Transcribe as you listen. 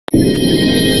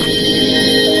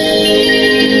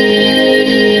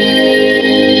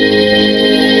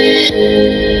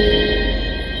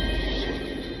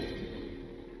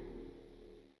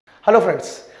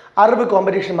അറിവ്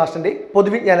കോമ്പറ്റീഷൻ മാസ്റ്ററിൻ്റെ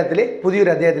പൊതുവിജ്ഞാനത്തിലെ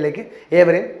പുതിയൊരു അധ്യായത്തിലേക്ക്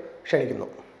ഏവരെയും ക്ഷണിക്കുന്നു.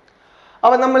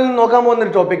 അപ്പോൾ നമ്മൾ ഇന്ന് നോക്കാൻ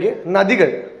പോകുന്നൊരു ടോപ്പിക്ക് നദികൾ.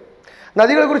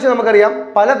 നദികളെക്കുറിച്ച് നമുക്കറിയാം,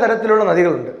 പലതരത്തിലുള്ള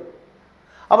നദികളുണ്ട്.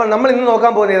 അപ്പോൾ നമ്മൾ ഇന്ന്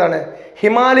നോക്കാൻ പോകുന്ന ഏതാണ്?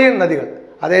 ഹിമാലയൻ നദികൾ.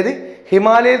 അതായത്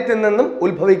ഹിമാലയത്തിൽ നിന്നും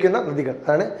ഉത്ഭവിക്കുന്ന നദികൾ,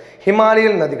 അതാണ്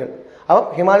ഹിമാലയൻ നദികൾ. അപ്പം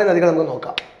ഹിമാലയൻ നദികൾ നമുക്ക്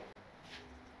നോക്കാം.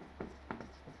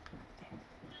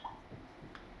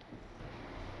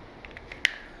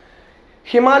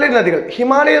 ഹിമാലയൻ നദികൾ.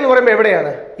 ഹിമാലയം എന്ന് പറയുമ്പോൾ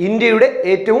എവിടെയാണ്? ഇന്ത്യയുടെ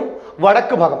ഏറ്റവും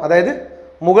വടക്ക് ഭാഗം, അതായത്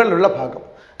മുകളിലുള്ള ഭാഗം,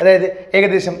 അതായത്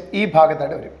ഏകദേശം ഈ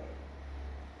ഭാഗത്തായിട്ട് വരും.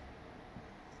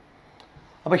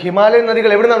 അപ്പോൾ ഹിമാലയൻ നദികൾ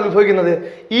എവിടെ നിന്നാണ് ഉത്ഭവിക്കുന്നത്?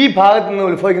 ഈ ഭാഗത്ത് നിന്ന്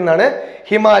ഉത്ഭവിക്കുന്നതാണ്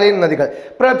ഹിമാലയൻ നദികൾ.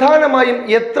 പ്രധാനമായും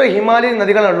എത്ര ഹിമാലയൻ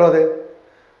നദികളാണുള്ളത്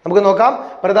നമുക്ക് നോക്കാം.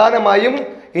 പ്രധാനമായും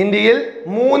ഇന്ത്യയിൽ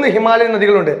 3 ഹിമാലയൻ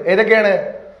നദികളുണ്ട്. ഏതൊക്കെയാണ്?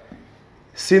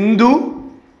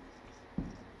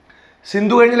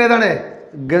 സിന്ധു കഴിഞ്ഞാൽ ഏതാണ്?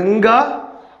 ഗംഗ.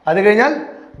 അത് കഴിഞ്ഞാൽ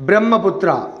ബ്രഹ്മപുത്ര.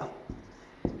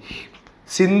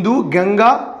 സിന്ധു, ഗംഗ,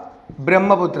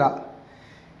 ബ്രഹ്മപുത്ര.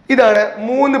 ഇതാണ്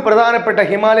 3 പ്രധാനപ്പെട്ട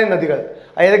ഹിമാലയൻ നദികൾ.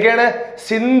 ഏതൊക്കെയാണ്?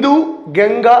 സിന്ധു,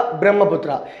 ഗംഗ,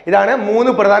 ബ്രഹ്മപുത്ര. ഇതാണ് 3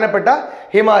 പ്രധാനപ്പെട്ട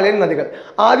ഹിമാലയൻ നദികൾ.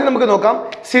 ആദ്യം നമുക്ക് നോക്കാം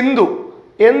സിന്ധു.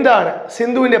 എന്താണ്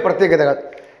സിന്ധുവിൻ്റെ പ്രത്യേകതകൾ?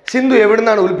 സിന്ധു എവിടെ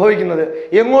നിന്നാണ് ഉത്ഭവിക്കുന്നത്,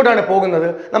 എങ്ങോട്ടാണ് പോകുന്നത്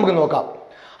നമുക്ക് നോക്കാം.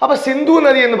 അപ്പോൾ സിന്ധു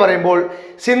നദി എന്ന് പറയുമ്പോൾ,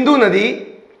 സിന്ധു നദി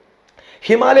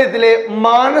ഹിമാലയത്തിലെ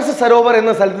മാനസ സരോവർ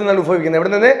എന്ന സ്ഥലത്ത് നിന്നാണ് ഉത്ഭവിക്കുന്നത്.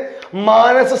 എവിടെ നിന്ന്?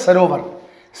 മാനസ സരോവർ.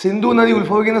 സിന്ധു നദി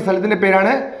ഉത്ഭവിക്കുന്ന സ്ഥലത്തിന്റെ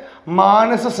പേരാണ്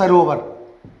മാനസ സരോവർ.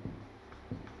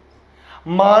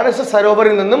 മാനസ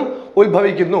സരോവറിൽ നിന്നും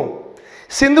ഉത്ഭവിക്കുന്നു.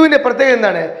 സിന്ധുവിന്റെ പ്രത്യേകത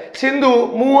എന്താണ്? സിന്ധു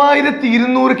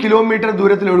 3200 കിലോമീറ്റർ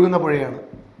ദൂരത്തിൽ ഒഴുകുന്ന പുഴയാണ്.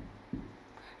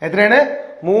 എത്രയാണ്?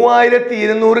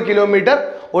 3200 കിലോമീറ്റർ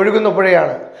ഒഴുകുന്ന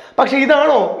പുഴയാണ്. പക്ഷെ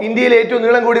ഇതാണോ ഇന്ത്യയിലെ ഏറ്റവും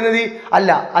നീളം കൂടിയ നദി?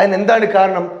 അല്ല. അതിനെന്താണ്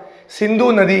കാരണം? സിന്ധു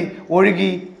നദി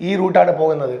ഒഴുകി ഈ റൂട്ടാണ്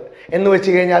പോകുന്നത്. എന്ന് വെച്ച്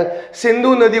കഴിഞ്ഞാൽ സിന്ധു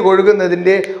നദി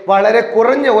ഒഴുകുന്നതിൻ്റെ വളരെ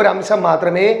കുറഞ്ഞ ഒരു അംശം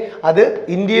മാത്രമേ അത്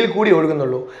ഇന്ത്യയിൽ കൂടി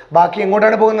ഒഴുകുന്നുള്ളൂ. ബാക്കി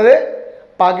എങ്ങോട്ടാണ് പോകുന്നത്?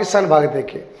 പാകിസ്ഥാൻ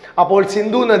ഭാഗത്തേക്ക്. അപ്പോൾ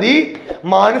സിന്ധു നദി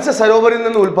മാനസ സരോവറിൽ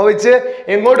നിന്ന് ഉത്ഭവിച്ച്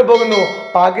എങ്ങോട്ട് പോകുന്നു?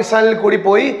 പാകിസ്ഥാനിൽ കൂടി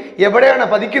പോയി എവിടെയാണ്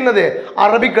പതിക്കുന്നത്?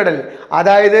 അറബിക്കടൽ.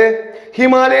 അതായത്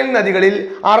ഹിമാലയൻ നദികളിൽ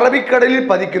അറബിക്കടലിൽ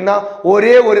പതിക്കുന്ന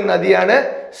ഒരേ ഒരു നദിയാണ്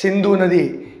സിന്ധു നദി.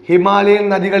 ഹിമാലയൻ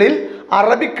നദികളിൽ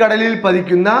അറബിക്കടലിൽ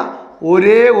പതിക്കുന്ന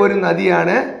ഒരേ ഒരു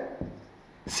നദിയാണ്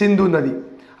സിന്ധു നദി.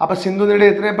 അപ്പൊ സിന്ധു നദിയുടെ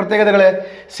എത്ര പ്രത്യേകതകൾ?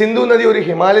 സിന്ധു നദി ഒരു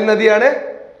ഹിമാലയൻ നദിയാണ്.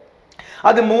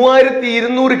 അത്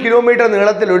 3200 കിലോമീറ്റർ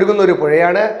നീളത്തിൽ ഒഴുകുന്ന ഒരു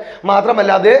പുഴയാണ്.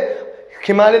 മാത്രമല്ല അത്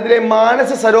ഹിമാലയത്തിലെ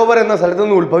മാനസ സരോവർ എന്ന സ്ഥലത്ത്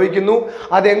നിന്ന് ഉത്ഭവിക്കുന്നു.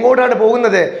 അത് എങ്ങോട്ടാണ്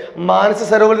പോകുന്നത്? മാനസ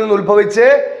സരോവറിൽ നിന്ന് ഉത്ഭവിച്ച്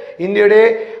ഇന്ത്യയുടെ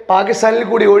പാകിസ്ഥാനിൽ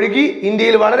കൂടി ഒഴുകി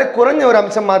ഇന്ത്യയിൽ വളരെ കുറഞ്ഞ ഒരു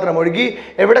അംശം മാത്രം ഒഴുകി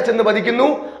എവിടെ ചെന്ന് പതിക്കുന്നു?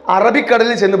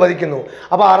 അറബിക്കടലിൽ ചെന്ന് പതിക്കുന്നു.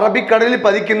 അപ്പോൾ അറബിക്കടലിൽ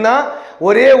പതിക്കുന്ന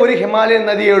ഒരേ ഒരു ഹിമാലയൻ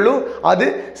നദിയേ ഉള്ളൂ, അത്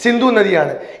സിന്ധു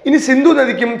നദിയാണ്. ഇനി സിന്ധു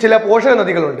നദിക്കും ചില പോഷക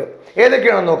നദികളുണ്ട്.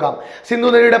 ഏതൊക്കെയാണെന്ന് നോക്കാം. സിന്ധു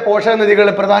നദിയുടെ പോഷക നദികൾ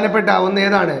പ്രധാനപ്പെട്ട ഒന്ന്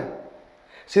ഏതാണ്?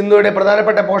 സിന്ധുയുടെ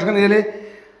പ്രധാനപ്പെട്ട പോഷക നദികൾ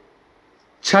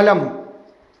ഝലം.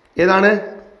 ഏതാണ്?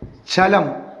 ഝലം.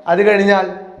 അത് കഴിഞ്ഞാൽ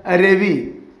രവി.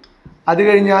 അത്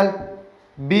കഴിഞ്ഞാൽ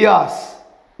ബിയാസ്.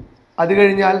 അത്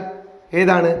കഴിഞ്ഞാൽ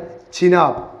ഏതാണ്?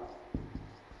 ചിനാബ്.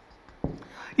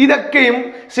 ഇതൊക്കെയും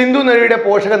സിന്ധു നദിയുടെ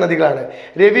പോഷക നദികളാണ്.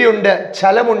 രവിയുണ്ട്,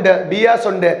 ഝലമുണ്ട്, ബിയാസ്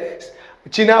ഉണ്ട്,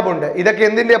 ചിനാബുണ്ട്. ഇതൊക്കെ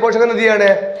എന്തിൻ്റെ പോഷക നദിയാണ്?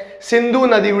 സിന്ധു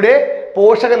നദിയുടെ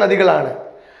പോഷക നദികളാണ്.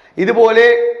 ഇതുപോലെ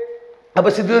അപ്പൊ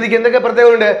സിന്ധു നദിക്ക് എന്തൊക്കെ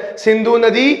പ്രത്യേകതയുണ്ട്? സിന്ധു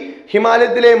നദി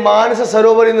ഹിമാലയത്തിലെ മാനസ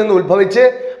സരോവറിൽ നിന്ന് ഉത്ഭവിച്ച്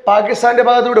പാകിസ്ഥാന്റെ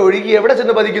ഭാഗത്തൂടെ ഒഴുകി എവിടെ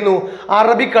ചെന്ന് പതിക്കുന്നു?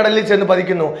 അറബിക്കടലിൽ ചെന്ന്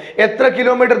പതിക്കുന്നു. എത്ര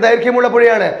കിലോമീറ്റർ ദൈർഘ്യമുള്ള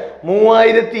പുഴയാണ്?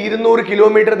 3200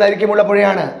 കിലോമീറ്റർ ദൈർഘ്യമുള്ള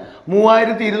പുഴയാണ്.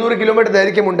 3200 കിലോമീറ്റർ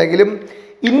ദൈർഘ്യമുണ്ടെങ്കിലും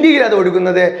ഇന്ത്യയിൽ അത്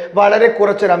ഒഴുകുന്നത് വളരെ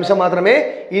കുറച്ചൊരു അംശം മാത്രമേ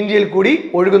ഇന്ത്യയിൽ കൂടി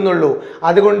ഒഴുകുന്നുള്ളൂ.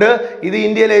 അതുകൊണ്ട് ഇത്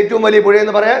ഇന്ത്യയിലെ ഏറ്റവും വലിയ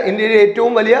പുഴയെന്ന് പറയാൻ, ഇന്ത്യയിലെ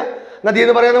ഏറ്റവും വലിയ നദി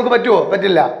എന്ന് പറയാൻ നമുക്ക് പറ്റുമോ?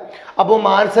 പറ്റില്ല. അപ്പോൾ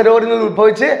മാനസരോവറിൽ നിന്ന്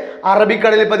ഉത്ഭവിച്ച്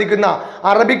അറബിക്കടലിൽ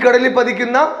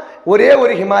പതിക്കുന്ന ഒരേ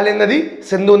ഒരു ഹിമാലയൻ നദി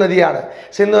സിന്ധു നദിയാണ്.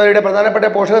 സിന്ധു നദിയുടെ പ്രധാനപ്പെട്ട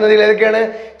പോഷക നദികൾ ഏതൊക്കെയാണ്?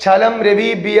 ഝലം, രവി,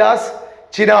 ബിയാസ്,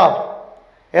 ചിനാബ്.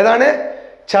 ഏതാണ്?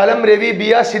 ഝലം, രവി,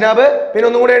 ബിയാസ്, ചിനാബ്. പിന്നെ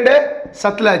ഒന്നും കൂടെ ഉണ്ട്,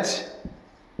 സത്ലജ്.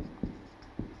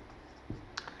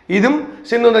 ഇതും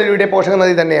സിന്ധു നദിയുടെ പോഷക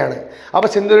നദി തന്നെയാണ്. അപ്പോൾ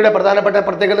സിന്ധുവിന്റെ പ്രധാനപ്പെട്ട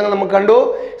പ്രത്യേകതകൾ നമുക്ക് കണ്ടു.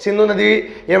 സിന്ധു നദി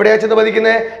എവിടെയാ ചെന്ന്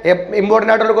പതിക്കുന്നത്?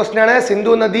 ഇമ്പോർട്ടൻ്റ് ആയിട്ടുള്ള ക്വസ്റ്റ്യൻ ആണ്.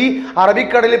 സിന്ധു നദി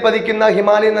അറബിക്കടലിൽ പതിക്കുന്ന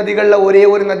ഹിമാലയൻ നദികളിലെ ഒരേ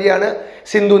ഒരു നദിയാണ്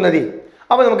സിന്ധു നദി.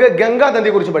 അപ്പോൾ നമുക്ക് ഗംഗാ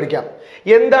നദിയെ കുറിച്ച് പഠിക്കാം.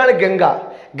 എന്താണ് ഗംഗ?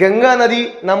 ഗംഗാ നദി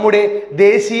നമ്മുടെ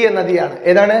ദേശീയ നദിയാണ്.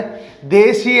 ഏതാണ്?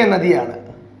 ദേശീയ നദിയാണ്.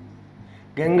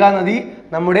 ഗംഗാ നദി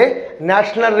നമ്മുടെ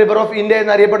നാഷണൽ റിവർ ഓഫ് ഇന്ത്യ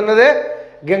എന്നറിയപ്പെടുന്നത്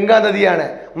ഗംഗാ നദിയാണ്.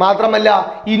 മാത്രമല്ല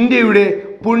ഇന്ത്യയുടെ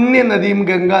പുണ്യനദിയും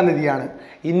ഗംഗാ നദിയാണ്.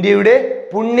 ഇന്ത്യയുടെ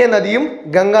പുണ്യനദിയും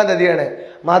ഗംഗാ നദിയാണ്.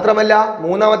 മാത്രമല്ല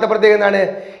മൂന്നാമത്തെ പ്രത്യേകത എന്താണ്?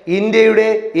 ഇന്ത്യയുടെ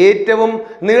ഏറ്റവും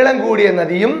നീളം കൂടിയ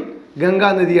നദിയും ഗംഗാ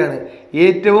നദിയാണ്.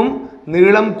 ഏറ്റവും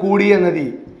നീളം കൂടിയ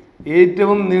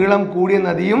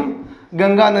നദിയും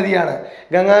ഗംഗാ നദിയാണ്.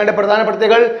 ഗംഗായുടെ പ്രധാന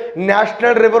പ്രത്യേകതകൾ: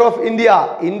 നാഷണൽ റിവർ ഓഫ് ഇന്ത്യ,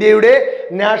 ഇന്ത്യയുടെ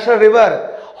national river;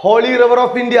 holy river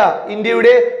of India,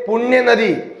 ഇന്ത്യയുടെ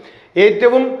പുണ്യനദി;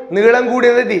 ഏറ്റവും നീളം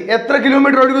കൂടിയ നദി. എത്ര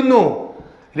കിലോമീറ്റർ ഒഴുകുന്നു?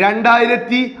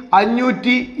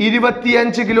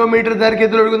 2525 കിലോമീറ്റർ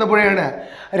ദൈർഘ്യത്തിൽ ഒഴുകുന്ന പുഴയാണ്.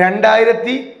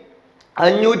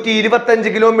 2525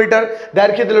 കിലോമീറ്റർ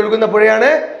ദൈർഘ്യത്തിൽ ഒഴുകുന്ന പുഴയാണ്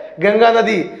ഗംഗാ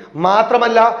നദി.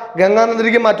 മാത്രമല്ല ഗംഗാ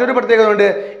നദിക്ക് മറ്റൊരു പ്രത്യേകത ഉണ്ട്.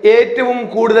 ഏറ്റവും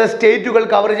കൂടുതൽ സ്റ്റേറ്റുകൾ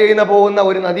കവർ പോകുന്ന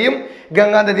ഒരു നദിയും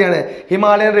ഗംഗാ നദിയാണ്.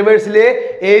 ഹിമാലയൻ റിവേഴ്സിലെ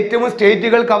ഏറ്റവും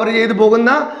സ്റ്റേറ്റുകൾ കവർ ചെയ്തു പോകുന്ന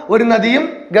ഒരു നദിയും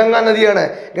ഗംഗാ നദിയാണ്.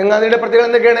 ഗംഗാ നദിയുടെ പ്രത്യേകത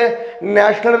എന്തൊക്കെയാണ്?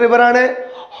 നാഷണൽ റിവറാണ്,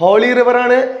 ഹോളി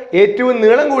റിവറാണ്, ഏറ്റവും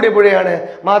നീളം കൂടിയ പുഴയാണ്.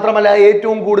 മാത്രമല്ല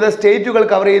ഏറ്റവും കൂടുതൽ സ്റ്റേറ്റുകൾ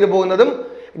കവർ ചെയ്തു പോകുന്നതും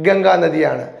ഗംഗാ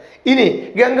നദിയാണ്. ഇനി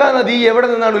ഗംഗാ നദി എവിടെ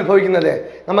നിന്നാണ് ഉത്ഭവിക്കുന്നത്?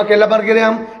 നമുക്ക് എല്ലാവർക്കും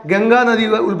അറിയാം, ഗംഗാ നദി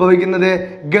ഉത്ഭവിക്കുന്നത്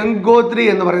ഗംഗോത്രി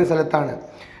എന്ന് പറയുന്ന സ്ഥലത്താണ്.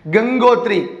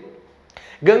 ഗംഗോത്രി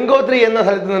എന്ന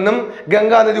സ്ഥലത്ത് നിന്നും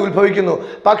ഗംഗാ നദി ഉത്ഭവിക്കുന്നു.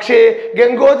 പക്ഷേ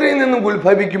ഗംഗോത്രിയിൽ നിന്നും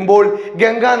ഉത്ഭവിക്കുമ്പോൾ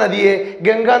ഗംഗാ നദി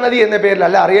എന്ന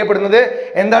പേരിലല്ല അറിയപ്പെടുന്നത്.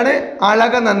 എന്താണ്?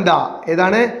 അളകനന്ദ.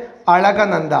 ഏതാണ്?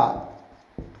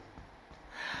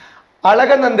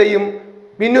 അളകനന്ദയും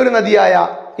പിന്നൊരു നദിയായ,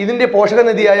 ഇതിന്റെ പോഷക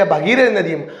നദിയായ ഭഗീരഥി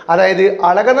നദിയും, അതായത്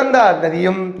അളകനന്ദ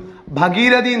നദിയും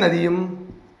ഭഗീരഥി നദിയും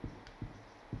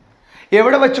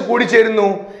എവിടെ വെച്ച് കൂടിച്ചേരുന്നു?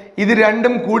 ഇത്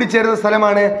രണ്ടും കൂടിച്ചേരുന്ന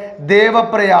സ്ഥലമാണ്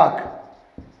ദേവപ്രയാഗ്.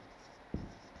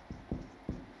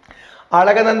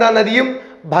 അളകനന്ദ നദിയും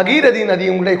ഭഗീരഥി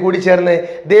നദിയും കൂടെ കൂടിച്ചേർന്ന്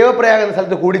ദേവപ്രയാഗ് എന്ന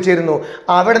സ്ഥലത്ത് കൂടിച്ചേരുന്നു.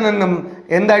 അവിടെ നിന്നും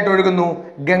എന്തായിട്ട് ഒഴുകുന്നു?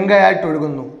 ഗംഗയായിട്ട്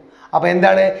ഒഴുകുന്നു. അപ്പൊ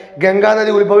എന്താണ്? ഗംഗാ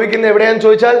നദി ഉത്ഭവിക്കുന്നത് എവിടെയാണെന്ന്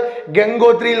ചോദിച്ചാൽ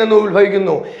ഗംഗോത്രിയിൽ നിന്ന്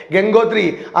ഉത്ഭവിക്കുന്നു. ഗംഗോത്രി,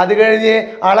 അത് കഴിഞ്ഞ്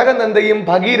അളകനന്ദയും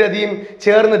ഭഗീരഥിയും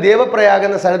ചേർന്ന് ദേവപ്രയാഗ്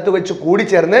എന്ന സ്ഥലത്ത് വെച്ച്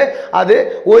കൂടിച്ചേർന്ന് അത്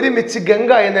ഒരുമിച്ച്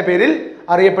ഗംഗ എന്ന പേരിൽ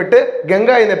അറിയപ്പെട്ട് ഗംഗ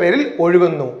എന്ന പേരിൽ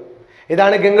ഒഴുകുന്നു.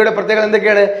 ഇതാണ് ഗംഗയുടെ പ്രത്യേകത.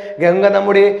 എന്തൊക്കെയാണ്? ഗംഗ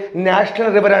നമ്മുടെ നാഷണൽ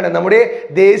റിവറാണ്, നമ്മുടെ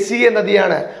ദേശീയ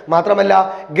നദിയാണ്. മാത്രമല്ല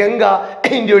ഗംഗ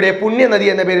ഇന്ത്യയുടെ പുണ്യനദി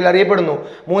എന്ന പേരിൽ അറിയപ്പെടുന്നു.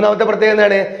 മൂന്നാമത്തെ പ്രത്യേകത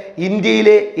എന്താണ്?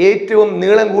 ഇന്ത്യയിലെ ഏറ്റവും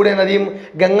നീളം കൂടിയ നദിയും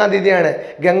ഗംഗാ നദിയാണ്.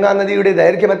 ഗംഗാ നദിയുടെ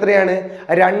ദൈർഘ്യം എത്രയാണ്?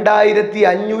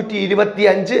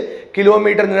 2525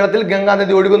 കിലോമീറ്റർ നീളത്തിൽ ഗംഗാ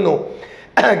നദി ഒഴുകുന്നു.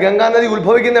 ഗംഗാ നദി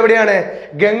ഉത്ഭവിക്കുന്ന എവിടെയാണ്?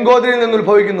 ഗംഗോത്രിയിൽ നിന്ന്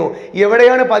ഉത്ഭവിക്കുന്നു.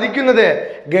 എവിടെയാണ് പതിക്കുന്നത്?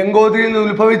 ഗംഗോത്രിയിൽ നിന്ന്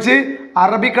ഉത്ഭവിച്ച്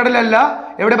അറബിക്കടലല്ല,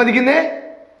 എവിടെ പതിക്കുന്നേ?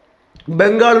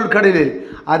 ബംഗാൾ ഉൾക്കടലിൽ.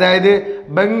 അതായത്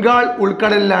ബംഗാൾ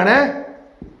ഉൾക്കടലിലാണ്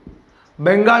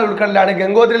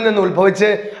ഗംഗോത്രിയിൽ നിന്ന് ഉത്ഭവിച്ച്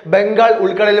ബംഗാൾ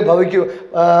ഉൾക്കടലിൽ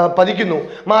പതിക്കുന്നു.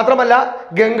 മാത്രമല്ല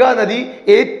ഗംഗാ നദി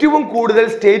ഏറ്റവും കൂടുതൽ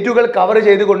സ്റ്റേറ്റുകൾ കവർ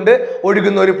ചെയ്തുകൊണ്ട്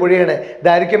ഒഴുകുന്ന ഒരു പുഴയാണ്.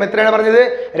 ദൈർഘ്യം എത്രയാണ് പറഞ്ഞത്?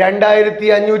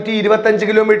 2525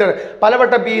 കിലോമീറ്റർ.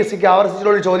 പലവട്ടം PSCക്ക്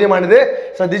ആവർത്തിച്ചിട്ടുള്ള ചോദ്യമാണിത്,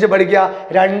 ശ്രദ്ധിച്ച് പഠിക്കുക.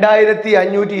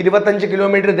 2525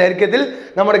 കിലോമീറ്റർ ദൈർഘ്യത്തിൽ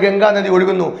നമ്മുടെ ഗംഗാ നദി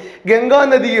ഒഴുകുന്നു. ഗംഗാ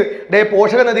നദിയുടെ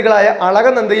പോഷക നദികളായ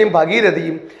അളകനന്ദയും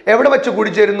ഭഗീരഥിയും എവിടെ വെച്ച്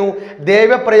കൂടിച്ചേരുന്നു?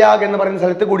 ദേവപ്രയാഗ് എന്ന് പറയുന്ന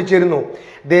സ്ഥലത്ത് കൂടിച്ചേരുന്നു.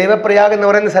 ദേവപ്രയാഗ് എന്ന്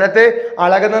പറയുന്ന സ്ഥലത്ത്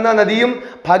അളകനന്ദ നദിയും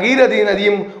ഭഗീരഥി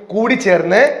നദിയും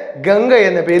കൂടിച്ചേർന്ന് ഗംഗ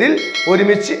എന്ന പേരിൽ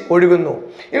ഒരുമിച്ച് ഒഴുകുന്നു.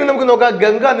 ഇനി നമുക്ക് നോക്കാം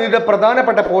ഗംഗാ നദിയുടെ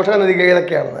പ്രധാനപ്പെട്ട പോഷക നദികൾ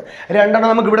ഏതൊക്കെയാണെന്ന്. രണ്ടെണ്ണം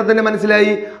നമുക്ക് ഇവിടെ തന്നെ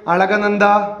മനസ്സിലായി. അളകനന്ദ,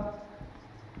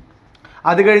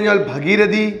 അത് കഴിഞ്ഞാൽ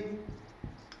ഭഗീരഥി,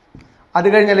 അത്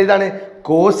കഴിഞ്ഞാൽ ഇതാണ്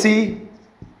കോസി.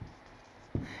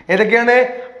 ഏതൊക്കെയാണ്?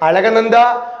 അളകനന്ദ,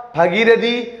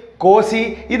 ഭഗീരഥി, കോസി.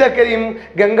 ഇതൊക്കെയും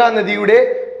ഗംഗാ നദിയുടെ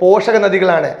പോഷക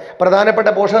നദികളാണ്, പ്രധാനപ്പെട്ട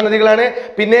പോഷക നദികളാണ്.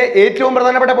 പിന്നെ ഏറ്റവും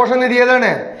പ്രധാനപ്പെട്ട പോഷക നദി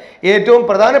ഏതാണ്? ഏറ്റവും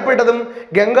പ്രധാനപ്പെട്ടതും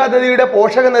ഗംഗാ നദിയുടെ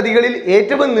പോഷക നദികളിൽ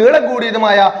ഏറ്റവും നീളം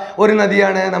കൂടിയതുമായ ഒരു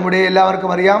നദിയാണ്, നമ്മുടെ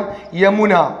എല്ലാവർക്കും അറിയാം,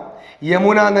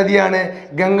 യമുന നദിയാണ്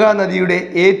ഗംഗാ നദിയുടെ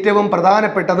ഏറ്റവും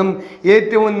പ്രധാനപ്പെട്ടതും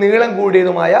ഏറ്റവും നീളം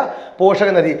കൂടിയതുമായ പോഷക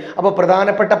നദി. അപ്പോൾ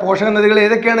പ്രധാനപ്പെട്ട പോഷക നദികൾ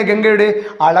ഏതൊക്കെയാണ് ഗംഗയുടെ?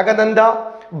 അളകനന്ദ,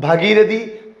 ഭഗീരഥി,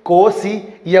 കോസി,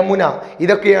 യമുന.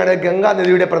 ഇതൊക്കെയാണ് ഗംഗാ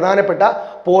നദിയുടെ പ്രധാനപ്പെട്ട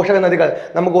പോഷക നദികൾ.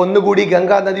 നമുക്ക് ഒന്നുകൂടി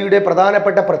ഗംഗാ നദിയുടെ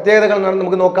പ്രധാനപ്പെട്ട പ്രത്യേകതകൾ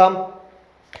നമുക്ക് നോക്കാം.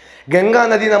 ഗംഗാ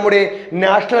നദി നമ്മുടെ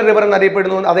നാഷണൽ റിവർ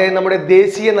എന്നറിയപ്പെടുന്നു, അതായത് നമ്മുടെ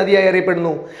ദേശീയ നദിയായി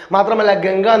അറിയപ്പെടുന്നു. മാത്രമല്ല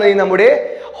ഗംഗാ നദി നമ്മുടെ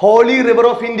ഹോളി റിവർ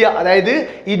ഓഫ് ഇന്ത്യ, അതായത്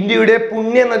ഇന്ത്യയുടെ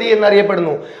പുണ്യ നദി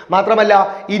എന്നറിയപ്പെടുന്നു. മാത്രമല്ല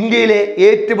ഇന്ത്യയിലെ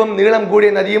ഏറ്റവും നീളം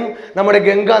കൂടിയ നദിയും നമ്മുടെ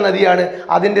ഗംഗാ നദിയാണ്.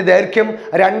 അതിൻ്റെ ദൈർഘ്യം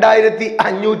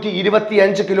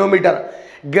 2525 കിലോമീറ്റർ.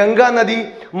 ഗംഗാ നദി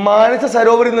മാനസ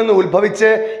സരോവറിൽ നിന്ന് ഉത്ഭവിച്ച്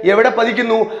എവിടെ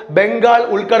പതിക്കുന്നു? ബംഗാൾ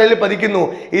ഉൾക്കടലിൽ പതിക്കുന്നു.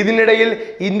 ഇതിനിടയിൽ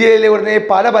ഇന്ത്യയിലെ ഉടനെ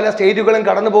പല സ്റ്റേറ്റുകളും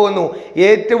കടന്നു പോകുന്നു.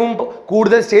 ഏറ്റവും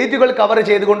കൂടുതൽ സ്റ്റേറ്റുകൾ കവർ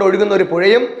ചെയ്തുകൊണ്ട് ഒഴുകുന്ന ഒരു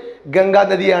പുഴയും ഗംഗാ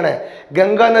നദിയാണ്.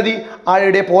 ഗംഗാ നദി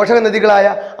ആയുടെ പോഷക നദികളായ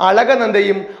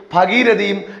അളകനന്ദയും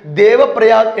ഭഗീരഥയും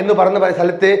ദേവപ്രയാഗ് എന്ന് പറഞ്ഞ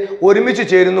സ്ഥലത്ത് ഒരുമിച്ച്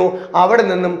ചേരുന്നു. അവിടെ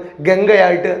നിന്നും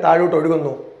ഗംഗയായിട്ട് താഴോട്ട്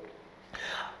ഒഴുകുന്നു.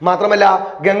 മാത്രമല്ല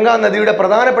ഗംഗാ നദിയുടെ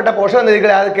പ്രധാനപ്പെട്ട പോഷക നദികൾ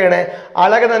ഏതൊക്കെയാണ്?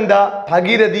 അളകനന്ദ,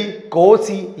 ഭഗീരഥി,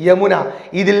 കോസി, യമുന.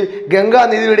 ഇതിൽ ഗംഗാ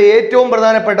നദിയുടെ ഏറ്റവും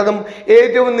പ്രധാനപ്പെട്ടതും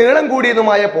ഏറ്റവും നീളം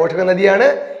കൂടിയതുമായ പോഷക നദിയാണ്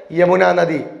യമുന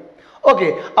നദി. ഓക്കെ,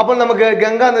 അപ്പോൾ നമുക്ക്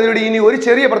ഗംഗാ നദിയുടെ ഇനി ഒരു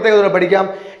ചെറിയ പ്രത്യേകത പഠിക്കാം.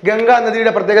 ഗംഗാ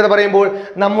നദിയുടെ പ്രത്യേകത പറയുമ്പോൾ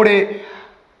നമ്മുടെ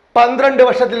 12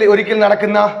 വർഷത്തിൽ ഒരിക്കൽ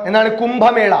നടക്കുന്ന എന്നാണ്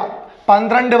കുംഭമേള.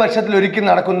 12 വർഷത്തിൽ ഒരിക്കൽ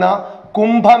നടക്കുന്ന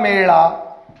കുംഭമേള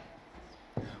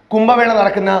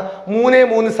നടക്കുന്ന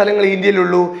 3 സ്ഥലങ്ങൾ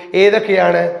ഇന്ത്യയിലുള്ളൂ.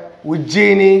 ഏതൊക്കെയാണ്?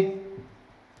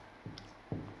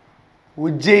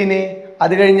 ഉജ്ജയിനി,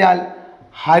 അത് കഴിഞ്ഞാൽ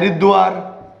ഹരിദ്വാർ,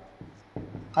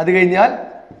 അത് കഴിഞ്ഞാൽ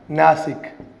നാസിക്.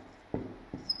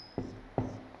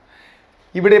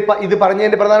 ഇവിടെ ഇത്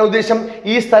പറഞ്ഞതിന്റെ പ്രധാന ഉദ്ദേശം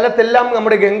ഈ സ്ഥലത്തെല്ലാം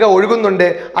നമ്മുടെ ഗംഗ ഒഴുകുന്നുണ്ട്.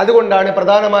 അതുകൊണ്ടാണ്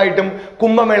പ്രധാനമായിട്ടും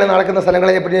കുംഭമേള നടക്കുന്ന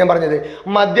സ്ഥലങ്ങളെ പറ്റി ഞാൻ പറഞ്ഞത്.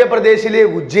 മധ്യപ്രദേശിലെ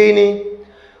ഉജ്ജയിനി,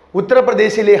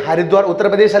 ഉത്തർപ്രദേശിലെ ഹരിദ്വാർ.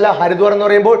 ഉത്തർപ്രദേശ് അല്ല, ഹരിദ്വാർ എന്ന്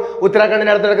പറയുമ്പോൾ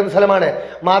ഉത്തരാഖണ്ഡിന് അടുത്ത് നടക്കുന്ന സ്ഥലമാണ്.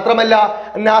 മാത്രമല്ല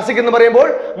നാസിക് എന്ന് പറയുമ്പോൾ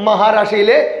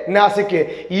മഹാരാഷ്ട്രയിലെ നാസിക്.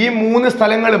 ഈ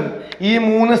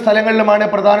 3 സ്ഥലങ്ങളിലുമാണ്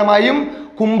പ്രധാനമായും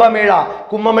കുംഭമേള.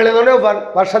 കുംഭമേള എന്ന്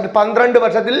പറഞ്ഞാൽ 12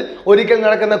 വർഷത്തിൽ ഒരിക്കൽ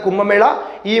നടക്കുന്ന കുംഭമേള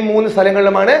ഈ 3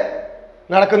 സ്ഥലങ്ങളിലുമാണ്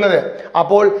നടക്കുന്നത്.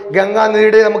 അപ്പോൾ ഗംഗാ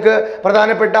നദിയുടെ നമുക്ക്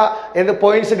പ്രധാനപ്പെട്ട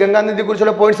പോയിന്റ്സ്, ഗംഗാ നദിയെ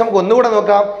കുറിച്ചുള്ള പോയിന്റ്സ് നമുക്ക് ഒന്നുകൂടെ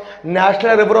നോക്കാം.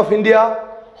 National river of India,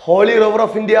 holy river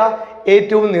of India,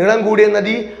 ഏറ്റവും നീളം കൂടിയ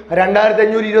നദി,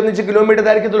 2525 കിലോമീറ്റർ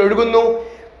ദൈർഘ്യത്തിൽ ഒഴുകുന്നു.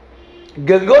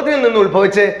 ഗംഗോത്രിയിൽ നിന്ന്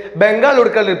ഉത്ഭവിച്ച് ബംഗാൾ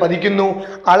ഉൾക്കടലിൽ പതിക്കുന്നു.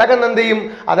 അളകനന്ദയും,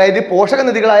 അതായത് പോഷക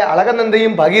നദികളായ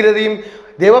അളകനന്ദയും ഭഗീരഥയും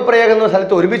ദേവപ്രയാഗ് എന്ന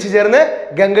സ്ഥലത്ത് ഒരുമിച്ച് ചേർന്ന്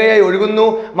ഗംഗയായി ഒഴുകുന്നു.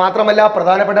 മാത്രമല്ല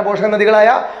പ്രധാനപ്പെട്ട പോഷക നദികളായ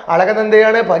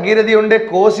അളകനന്ദയാണ്, ഭഗീരഥിയുണ്ട്,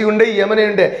 കോസിയുണ്ട്,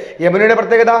 യമുനയുണ്ട്. യമുനയുടെ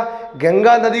പ്രത്യേകത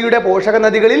ഗംഗാ നദിയുടെ പോഷക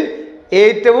നദികളിൽ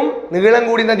ഏറ്റവും നീളം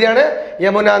കൂടിയ നദിയാണ്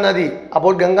യമുന നദി.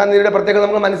 അപ്പോൾ ഗംഗാ നദിയുടെ പ്രത്യേകത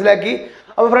നമുക്ക് മനസ്സിലാക്കി.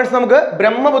 അപ്പോൾ ഫ്രണ്ട്സ്, നമുക്ക്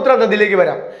ബ്രഹ്മപുത്ര നദിയിലേക്ക്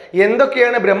വരാം.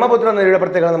 എന്തൊക്കെയാണ് ബ്രഹ്മപുത്ര നദിയുടെ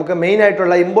പ്രത്യേകത? നമുക്ക് മെയിൻ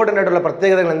ആയിട്ടുള്ള ഇമ്പോർട്ടൻ്റ് ആയിട്ടുള്ള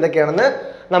പ്രത്യേകതകൾ എന്തൊക്കെയാണെന്ന്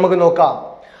നമുക്ക് നോക്കാം.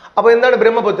 അപ്പോൾ എന്താണ്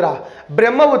ബ്രഹ്മപുത്ര?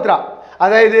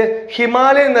 അതായത്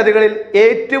ഹിമാലയൻ നദികളിൽ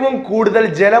ഏറ്റവും കൂടുതൽ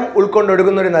ജലം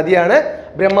ഉൾക്കൊണ്ടൊഴുകുന്ന ഒരു നദിയാണ്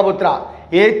ബ്രഹ്മപുത്ര.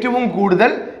 ഏറ്റവും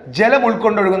കൂടുതൽ ജലം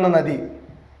ഉൾക്കൊണ്ടൊഴുകുന്ന നദി,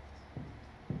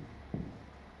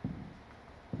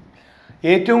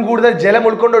 ഏറ്റവും കൂടുതൽ ജലം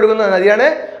ഉൾക്കൊണ്ടൊഴുകുന്ന നദിയാണ്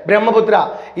ബ്രഹ്മപുത്ര.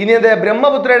 ഇനി എന്താ,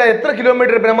 ബ്രഹ്മപുത്രയുടെ എത്ര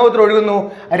കിലോമീറ്റർ ബ്രഹ്മപുത്ര ഒഴുകുന്നു?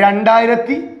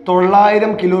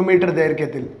 2900 കിലോമീറ്റർ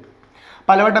ദൈർഘ്യത്തിൽ.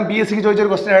 പലവട്ടം PSCക്ക്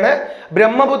ചോദിച്ചൊരു ക്വസ്റ്റ്യൻ ആണ്.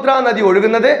 ബ്രഹ്മപുത്ര നദി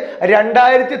ഒഴുകുന്നത്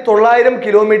 2900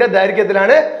 കിലോമീറ്റർ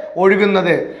ദൈർഘ്യത്തിലാണ്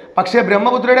ഒഴുകുന്നത്. പക്ഷേ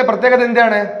ബ്രഹ്മപുത്രയുടെ പ്രത്യേകത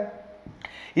എന്താണ്?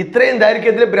 ഇത്രയും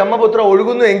ദൈർഘ്യത്തിൽ ബ്രഹ്മപുത്ര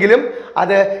ഒഴുകുന്നു എങ്കിലും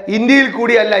അത് ഇന്ത്യയിൽ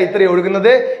കൂടിയല്ല ഇത്രയും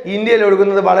ഒഴുകുന്നത്. ഇന്ത്യയിൽ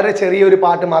ഒഴുകുന്നത് വളരെ ചെറിയൊരു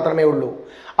പാർട്ട് മാത്രമേ ഉള്ളൂ.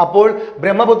 അപ്പോൾ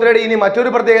ബ്രഹ്മപുത്രയുടെ ഇനി മറ്റൊരു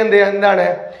പ്രത്യേകത എന്താണ്?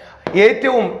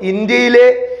 ഇന്ത്യയിലെ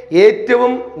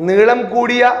ഏറ്റവും നീളം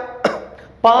കൂടിയ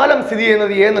പാലം സ്ഥിതി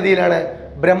ചെയ്യുന്നത് ഏത് നദിയിലാണ്?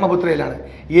 ബ്രഹ്മപുത്രയിലാണ്.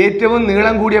 ഏറ്റവും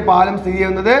നീളം കൂടിയ പാലം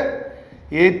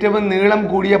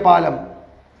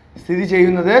സ്ഥിതി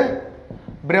ചെയ്യുന്നത്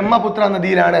ബ്രഹ്മപുത്ര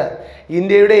നദിയിലാണ്.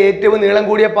 ഇന്ത്യയുടെ ഏറ്റവും നീളം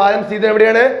കൂടിയ പാലം സ്ഥിതി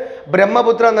എവിടെയാണ്?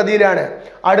 ബ്രഹ്മപുത്ര നദിയിലാണ്.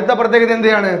 അടുത്ത പ്രത്യേകത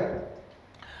എന്താണ്?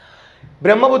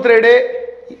 ബ്രഹ്മപുത്രയുടെ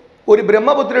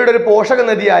ഒരു പോഷക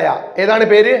നദിയായ ഏതാണ്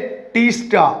പേര്?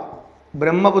 ടീസ്റ്റ.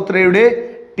 ബ്രഹ്മപുത്രയുടെ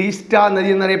ടീസ്റ്റ നദി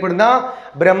എന്നറിയപ്പെടുന്ന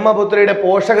ബ്രഹ്മപുത്രയുടെ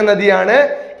പോഷക നദിയാണ്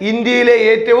ഇന്ത്യയിലെ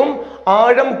ഏറ്റവും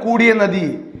ആഴം കൂടിയ നദി.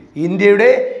 ഇന്ത്യയുടെ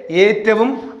ഏറ്റവും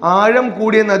ആഴം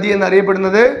കൂടിയ നദി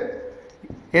എന്നറിയപ്പെടുന്നത്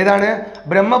ഏതാണ്?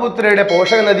 ബ്രഹ്മപുത്രയുടെ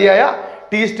പോഷക നദിയായ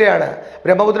ടീസ്റ്റയാണ്.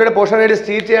 ബ്രഹ്മപുത്രയുടെ പോഷക നദിയുടെ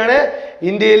ടീസ്റ്റയാണ്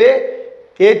ഇന്ത്യയിലെ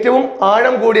ഏറ്റവും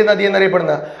ആഴം കൂടിയ നദി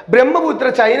എന്നറിയപ്പെടുന്നത്. ബ്രഹ്മപുത്ര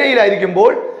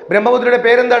ചൈനയിലായിരിക്കുമ്പോൾ ബ്രഹ്മപുത്രയുടെ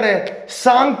പേരെന്താണ്?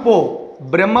 സാങ്പോ.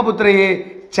 ബ്രഹ്മപുത്രയെ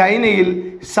ചൈനയിൽ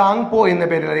സാങ്പോ എന്ന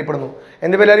പേരിൽ അറിയപ്പെടുന്നു.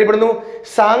 എന്ന പേരിൽ അറിയപ്പെടുന്നു?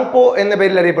 സാങ്പോ എന്ന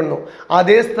പേരിൽ അറിയപ്പെടുന്നു.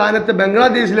 അതേ സ്ഥാനത്ത്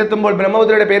ബംഗ്ലാദേശിലെത്തുമ്പോൾ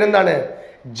ബ്രഹ്മപുത്രയുടെ പേരെന്താണ്?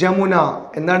 ജമുന.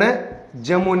 എന്താണ്?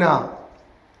 ജമുന.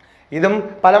 ഇതും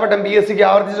പലവട്ടം PSCക്ക്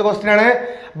ആവർത്തിച്ച ക്വസ്റ്റ്യൻ ആണ്.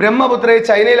 ബ്രഹ്മപുത്രയെ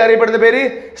ചൈനയിൽ അറിയപ്പെടുന്ന പേര്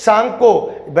സാങ്പോ,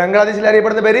 ബംഗ്ലാദേശിൽ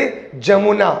അറിയപ്പെടുന്ന പേര്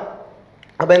ജമുന.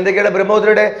 അപ്പൊ എന്തൊക്കെയാണ്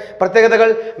ബ്രഹ്മപുത്രയുടെ പ്രത്യേകതകൾ?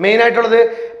 മെയിൻ ആയിട്ടുള്ളത്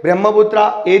ബ്രഹ്മപുത്ര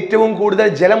ഏറ്റവും കൂടുതൽ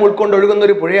ജലം ഉൾക്കൊണ്ടൊഴുകുന്ന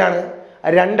ഒരു പുഴയാണ്.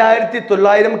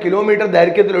 2900 കിലോമീറ്റർ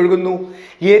ദൈർഘ്യത്തിൽ ഒഴുകുന്നു.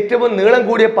 ഏറ്റവും നീളം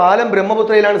കൂടിയ പാലം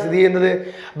ബ്രഹ്മപുത്രയിലാണ് സ്ഥിതി ചെയ്യുന്നത്.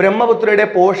 ബ്രഹ്മപുത്രയുടെ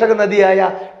പോഷക നദിയായ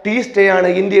ടീസ്റ്റയാണ്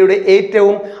ഇന്ത്യയുടെ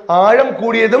ഏറ്റവും ആഴം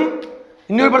കൂടിയതും,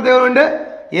 ഇനിയൊരു പ്രത്യേകതയുണ്ട്,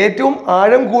 ഏറ്റവും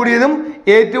ആഴം കൂടിയതും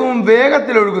ഏറ്റവും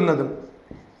വേഗത്തിൽ ഒഴുകുന്നതും.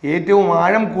 ഏറ്റവും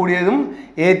ആഴം കൂടിയതും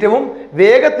ഏറ്റവും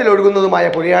വേഗത്തിൽ ഒഴുകുന്നതുമായ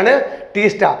പുഴയാണ്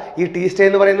ടീസ്റ്റ. ഈ ടീസ്റ്റ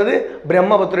എന്ന് പറയുന്നത്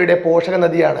ബ്രഹ്മപുത്രയുടെ പോഷക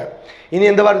നദിയാണ്. ഇനി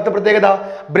എന്താ പറയുക പ്രത്യേകത?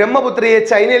 ബ്രഹ്മപുത്രയെ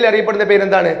ചൈനയിൽ അറിയപ്പെടുന്ന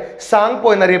പേരെന്താണ്?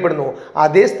 സാങ്പോ എന്നറിയപ്പെടുന്നു.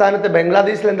 അതേ സ്ഥാനത്ത്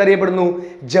ബംഗ്ലാദേശിൽ എന്തറിയപ്പെടുന്നു?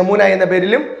 ജമുന എന്ന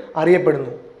പേരിലും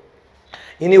അറിയപ്പെടുന്നു.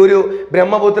 ഇനി ഒരു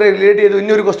ബ്രഹ്മപുത്ര റിലേറ്റ് ചെയ്ത്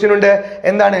ഇനിയൊരു ക്വസ്റ്റ്യൻ ഉണ്ട്.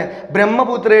 എന്താണ്?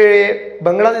 ബ്രഹ്മപുത്രയെ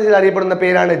ബംഗ്ലാദേശിൽ അറിയപ്പെടുന്ന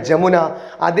പേരാണ് ജമുന.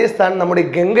 അതേ സ്ഥാനം നമ്മുടെ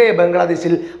ഗംഗയെ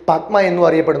ബംഗ്ലാദേശിൽ പത്മ എന്നും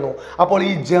അറിയപ്പെടുന്നു. അപ്പോൾ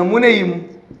ഈ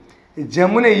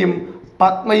ജമുനയും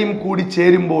പത്മയും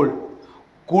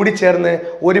കൂടിച്ചേർന്ന്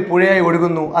ഒരു പുഴയായി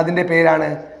ഒഴുകുന്നു. അതിൻ്റെ പേരാണ്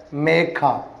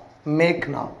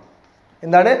മേഘ്ന.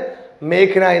 എന്താണ്?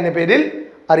 മേഘ്ന എന്ന പേരിൽ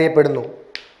അറിയപ്പെടുന്നു.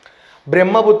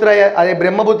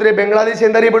 ബ്രഹ്മപുത്രയെ ബംഗ്ലാദേശ്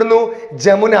എന്തറിയപ്പെടുന്നു?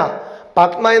 ജമുന.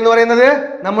 പത്മ എന്ന് പറയുന്നത്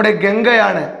നമ്മുടെ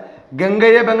ഗംഗയാണ്.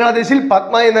 ഗംഗയെ ബംഗ്ലാദേശിൽ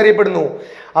പത്മ എന്നറിയപ്പെടുന്നു.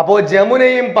 അപ്പോൾ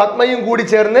ജമുനയും പത്മയും കൂടി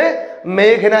ചേർന്ന്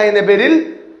മേഘന എന്ന പേരിൽ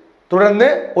തുടർന്ന്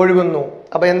ഒഴുകുന്നു.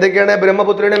 അപ്പൊ എന്തൊക്കെയാണ്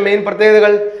ബ്രഹ്മപുത്രയുടെ മെയിൻ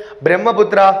പ്രത്യേകതകൾ?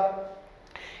 ബ്രഹ്മപുത്ര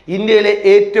ഇന്ത്യയിലെ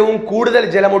ഏറ്റവും കൂടുതൽ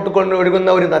ജലം ഒട്ടുകൊണ്ട് ഒഴുകുന്ന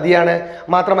ഒരു നദിയാണ്.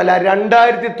 മാത്രമല്ല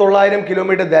 2900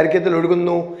 കിലോമീറ്റർ ദൈർഘ്യത്തിൽ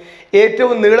ഒഴുകുന്നു.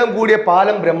 ഏറ്റവും നീളം കൂടിയ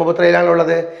പാലം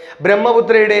ബ്രഹ്മപുത്രയിലാണുള്ളത്.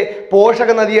 ബ്രഹ്മപുത്രയുടെ പോഷക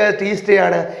നദിയായ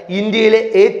ടീസ്റ്റയാണ് ഇന്ത്യയിലെ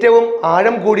ഏറ്റവും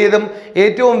ആഴം കൂടിയതും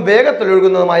ഏറ്റവും വേഗത്തിൽ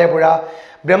ഒഴുകുന്നതുമായ പുഴ.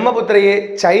 ബ്രഹ്മപുത്രയെ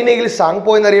ചൈനയിൽ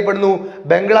സാങ്പോ എന്നറിയപ്പെടുന്നു.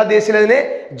 ബംഗ്ലാദേശിൽ അതിനെ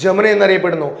ജമുന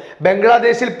എന്നറിയപ്പെടുന്നു.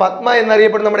 ബംഗ്ലാദേശിൽ പത്മ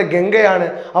എന്നറിയപ്പെടുന്ന നമ്മുടെ ഗംഗയാണ്.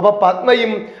 അപ്പോൾ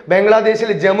പത്മയും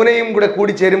ബംഗ്ലാദേശിൽ ജമുനയും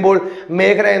കൂടി ചേരുമ്പോൾ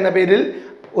മേഘന എന്ന പേരിൽ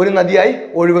ഒരു നദിയായി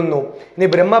ഒഴുകുന്നു. ഇനി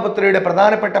ബ്രഹ്മപുത്രയുടെ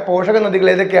പ്രധാനപ്പെട്ട പോഷക നദികൾ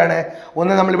ഏതൊക്കെയാണ്?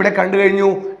 ഒന്ന് നമ്മളിവിടെ കണ്ടു കഴിഞ്ഞു,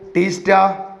 ടീസ്റ്റ.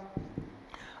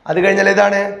 അത് കഴിഞ്ഞാൽ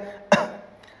ഏതാണ്?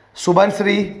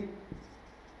 സുബൻശ്രീ,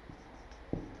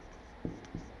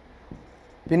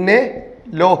 പിന്നെ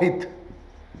ലോഹിത്.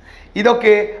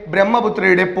 ഇതൊക്കെ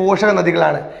ബ്രഹ്മപുത്രയുടെ പോഷക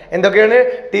നദികളാണ്. എന്തൊക്കെയാണ്?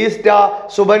 ടീസ്റ്റ,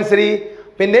 സുബൻശ്രീ,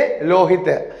 പിന്നെ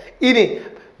ലോഹിത്. ഇനി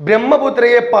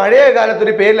ബ്രഹ്മപുത്രയെ പഴയ കാലത്ത്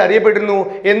ഒരു പേരിൽ അറിയപ്പെട്ടിരുന്നു.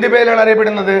 എന്ത് പേരിലാണ്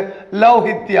അറിയപ്പെടുന്നത്?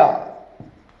 ലൗഹിത്യ.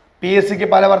 PSCക്ക്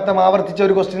പലവർത്തം ആവർത്തിച്ച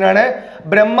ഒരു ക്വസ്റ്റ്യൻ ആണ്.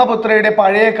 ബ്രഹ്മപുത്രയുടെ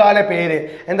പഴയകാല പേര്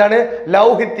എന്താണ്?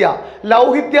 ലൗഹിത്യ.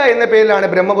 ലൗഹിത്യ എന്ന പേരിലാണ്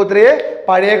ബ്രഹ്മപുത്രയെ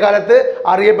പഴയ കാലത്ത്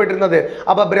അറിയപ്പെട്ടിരുന്നത്.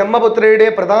 അപ്പൊ ബ്രഹ്മപുത്രയുടെ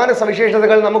പ്രധാന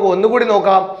സവിശേഷതകൾ നമുക്ക് ഒന്നുകൂടി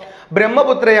നോക്കാം.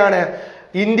 ബ്രഹ്മപുത്രയാണ്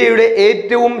ഇന്ത്യയുടെ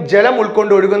ഏറ്റവും ജലം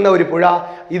ഉൾക്കൊണ്ട് ഒഴുകുന്ന ഒരു പുഴ.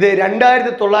 ഇത്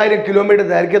 2900 കിലോമീറ്റർ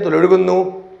ദൈർഘ്യത്തിൽ ഒഴുകുന്നു.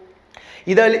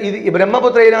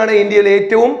 ബ്രഹ്മപുത്രയിലാണ് ഇന്ത്യയിലെ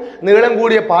ഏറ്റവും നീളം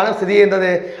കൂടിയ പാലം സ്ഥിതി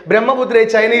ചെയ്യുന്നത്. ബ്രഹ്മപുത്രയെ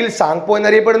ചൈനയിൽ സാങ്പോ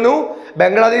എന്നറിയപ്പെടുന്നു.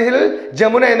 ബംഗ്ലാദേശിൽ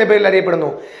ജമുന എന്ന പേരിൽ അറിയപ്പെടുന്നു.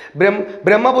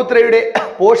 ബ്രഹ്മപുത്രയുടെ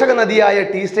പോഷക നദിയായ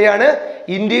ടീസ്റ്റയാണ്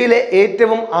ഇന്ത്യയിലെ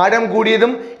ഏറ്റവും ആഴം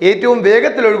കൂടിയതും ഏറ്റവും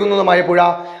വേഗത്തിൽ ഒഴുകുന്നതുമായ പുഴ.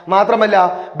 മാത്രമല്ല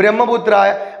ബ്രഹ്മപുത്ര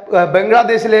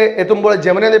ബംഗ്ലാദേശിലെ എത്തുമ്പോൾ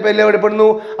ജമുന എന്ന പേരിൽ അറിയപ്പെടുന്നു.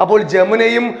 അപ്പോൾ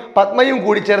ജമുനയും പത്മയും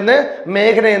കൂടി ചേർന്ന്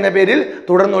മേഘന എന്ന പേരിൽ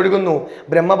തുടർന്നൊഴുകുന്നു.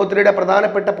 ബ്രഹ്മപുത്രയുടെ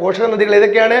പ്രധാനപ്പെട്ട പോഷക നദികൾ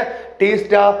ഏതൊക്കെയാണ്?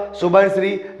 ടീസ്റ്റ,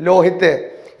 സുബൻശ്രീ, ലോഹിത്.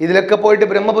 ഇതിലൊക്കെ പോയിട്ട്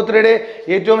ബ്രഹ്മപുത്രയുടെ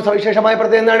ഏറ്റവും സവിശേഷമായ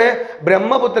പ്രത്യേകത എന്താണ്?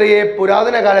 ബ്രഹ്മപുത്രയെ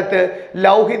പുരാതന കാലത്ത്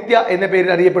ലൗഹിത്യ എന്ന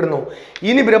പേരിൽ അറിയപ്പെടുന്നു.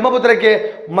 ഇനി ബ്രഹ്മപുത്രയ്ക്ക്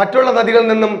മറ്റുള്ള നദികളിൽ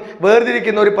നിന്നും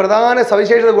വേർതിരിക്കുന്ന ഒരു പ്രധാന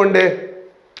സവിശേഷത കൊണ്ട്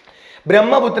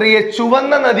ബ്രഹ്മപുത്രയെ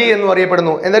ചുവന്ന നദി എന്ന്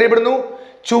അറിയപ്പെടുന്നു. എന്നറിയപ്പെടുന്നു?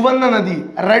 ചുവന്ന നദി,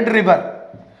 റെഡ് റിവർ.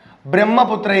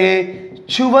 ബ്രഹ്മപുത്രയെ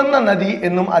ചുവന്ന നദി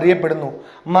എന്നും അറിയപ്പെടുന്നു.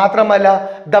 മാത്രമല്ല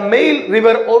the mail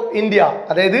river of India,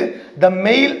 അതായത് the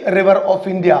mail river of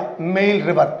India, mail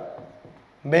river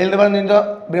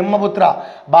Brahmaputra.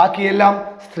 ബാക്കിയെല്ലാം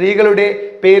സ്ത്രീകളുടെ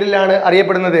പേരിലാണ്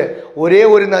അറിയപ്പെടുന്നത്. ഒരേ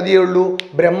ഒരു നദിയേ ഉള്ളൂ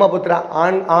ബ്രഹ്മപുത്ര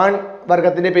ആൺ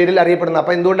വർഗത്തിന്റെ പേരിൽ അറിയപ്പെടുന്നത്.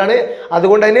 അപ്പൊ എന്തുകൊണ്ടാണ്?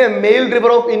 അതുകൊണ്ട് തന്നെ മെയിൽ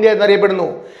റിവർ ഓഫ് ഇന്ത്യ എന്നറിയപ്പെടുന്നു.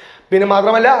 പിന്നെ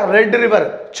മാത്രമല്ല റെഡ് റിവർ,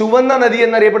 ചുവന്ന നദി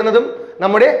എന്നറിയപ്പെടുന്നതും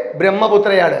നമ്മുടെ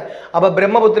ബ്രഹ്മപുത്രയാണ്. അപ്പൊ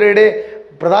ബ്രഹ്മപുത്രയുടെ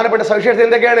പ്രധാനപ്പെട്ട സവിശേഷത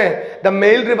എന്തൊക്കെയാണ്? The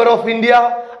mail river of India,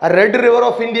 red river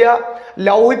of India,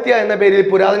 ലൗഹിത്യ എന്ന പേരിൽ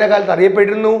പുരാതന കാലത്ത്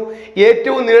അറിയപ്പെട്ടിരുന്നു.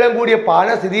 ഏറ്റവും നീളം കൂടിയ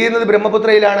പാലം സ്ഥിതി ചെയ്യുന്നത്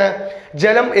ബ്രഹ്മപുത്രയിലാണ്.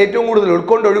 ജലം ഏറ്റവും കൂടുതൽ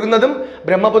ഉൾക്കൊണ്ടൊഴുകുന്നതും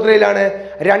ബ്രഹ്മപുത്രയിലാണ്.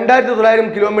 2900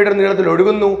 കിലോമീറ്റർ നീളത്തിൽ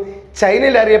ഒഴുകുന്നു.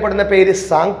 ചൈനയിൽ അറിയപ്പെടുന്ന പേര്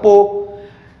സാങ്പോ,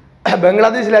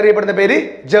 ബംഗ്ലാദേശിൽ അറിയപ്പെടുന്ന പേര്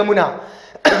ജമുന.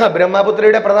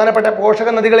 ബ്രഹ്മപുത്രയുടെ പ്രധാനപ്പെട്ട പോഷക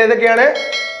നദികൾ ഏതൊക്കെയാണ്?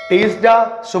 ടീസ്റ്റ,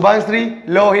 സുബൻശ്രീ,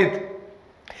 ലോഹിത്.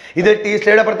 ഇത്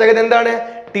ടീസ്റ്റയുടെ പ്രത്യേകത എന്താണ്?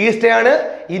 ടീസ്റ്റയാണ്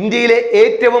ഇന്ത്യയിലെ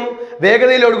ഏറ്റവും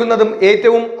വേഗതയിൽ ഒഴുകുന്നതും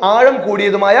ഏറ്റവും ആഴം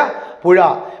കൂടിയതുമായ പുഴ.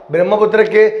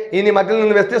 ബ്രഹ്മപുത്രയ്ക്ക് ഇനി മറ്റിൽ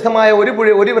നിന്ന് വ്യത്യസ്തമായ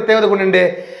ഒരു പ്രത്യേകത കൊണ്ടുണ്ട്.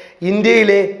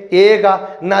 ഇന്ത്യയിലെ ഏക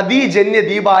നദീജന്യ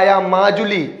ദ്വീപായ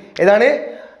മാജുലി. ഏതാണ്?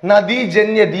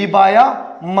 നദീജന്യ ദ്വീപായ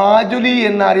മാജുലി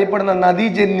എന്നറിയപ്പെടുന്ന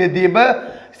നദീജന്യ ദ്വീപ്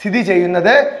സ്ഥിതി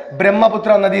ചെയ്യുന്നത്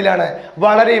ബ്രഹ്മപുത്ര നദിയിലാണ്.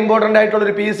 വളരെ ഇമ്പോർട്ടൻ്റ് ആയിട്ടുള്ള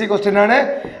ഒരു PSC ക്വസ്റ്റ്യൻ ആണ്.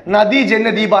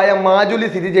 നദീജന്യ ദ്വീപായ മാജുലി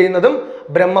സ്ഥിതി ചെയ്യുന്നതും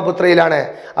ബ്രഹ്മപുത്രയിലാണ്.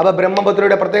 അപ്പൊ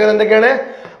ബ്രഹ്മപുത്രയുടെ പ്രത്യേകത എന്തൊക്കെയാണ്?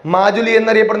 മാജുലി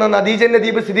എന്നറിയപ്പെടുന്ന നദീജന്യ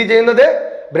ദ്വീപ് സ്ഥിതി ചെയ്യുന്നത്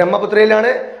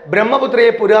ബ്രഹ്മപുത്രയിലാണ്.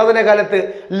 ബ്രഹ്മപുത്രയെ പുരാതന കാലത്ത്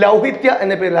ലൗഹിത്യ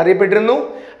എന്ന പേരിൽ അറിയപ്പെട്ടിരുന്നു.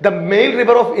 The mail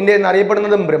river of India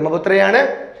എന്നറിയപ്പെടുന്നതും ബ്രഹ്മപുത്രയാണ്.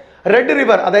 Red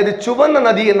river അതായത് ചുവന്ന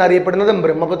നദി എന്നറിയപ്പെടുന്നതും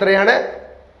ബ്രഹ്മപുത്രയാണ്.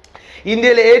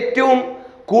 ഇന്ത്യയിലെ ഏറ്റവും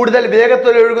കൂടുതൽ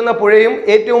വേഗത്തിൽ ഒഴുകുന്ന പുഴയും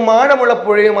ഏറ്റവും ആഴമുള്ള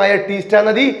പുഴയുമായ ടീസ്റ്റ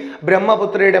നദി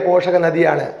ബ്രഹ്മപുത്രയുടെ പോഷക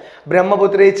നദിയാണ്.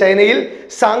 ബ്രഹ്മപുത്രയെ ചൈനയിൽ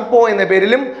സാങ്പോ എന്ന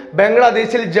പേരിലും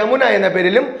ബംഗ്ലാദേശിൽ ജമുന എന്ന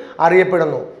പേരിലും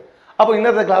അറിയപ്പെടുന്നു. അപ്പോൾ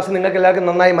ഇന്നത്തെ ക്ലാസ് നിങ്ങൾക്ക് എല്ലാവർക്കും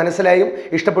നന്നായി മനസ്സിലായും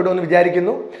ഇഷ്ടപ്പെട്ടു എന്ന്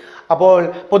വിചാരിക്കുന്നു. അപ്പോൾ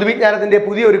പൊതുവിജ്ഞാനത്തിൻ്റെ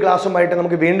പുതിയൊരു ക്ലാസ്സുമായിട്ട്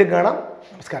നമുക്ക് വീണ്ടും കാണാം.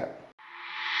 നമസ്കാരം.